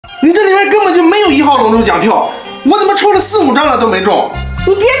你这里面根本就没有1号龙珠奖票，我怎么抽了4、5张了都没中？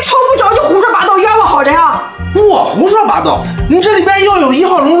你别抽不着就胡说八道，冤枉好人啊！我胡说八道，你这里边要有1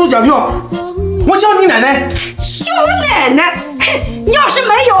号龙珠奖票，我叫你奶奶。叫我奶奶？嘿，要是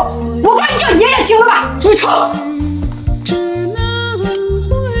没有，我管你叫爷爷行了吧？你抽。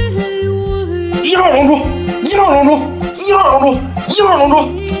1号龙珠，1号龙珠，1号龙珠，1号龙珠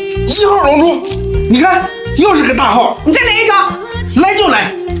，1号龙珠，你看又是个大号。你再来一张。来就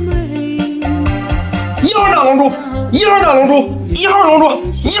来。1号大龙珠，1号大龙珠，1号龙珠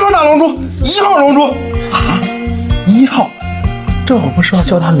，1号大龙珠，1号龙珠啊！1号，这我不是要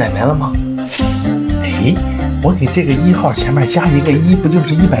叫他奶奶了吗？哎，我给这个1号前面加一个1，不就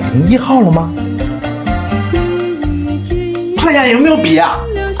是101号了吗？胖丫有没有笔啊？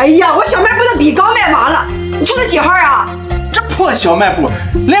哎呀，我小卖部的笔刚卖完了，你抽的几号啊？这破小卖部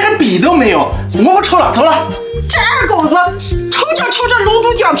连个笔都没有，我不抽了，走了。这二狗子抽着龙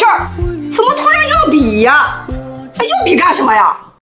珠奖票，怎么突然要笔呀？要笔干什么呀？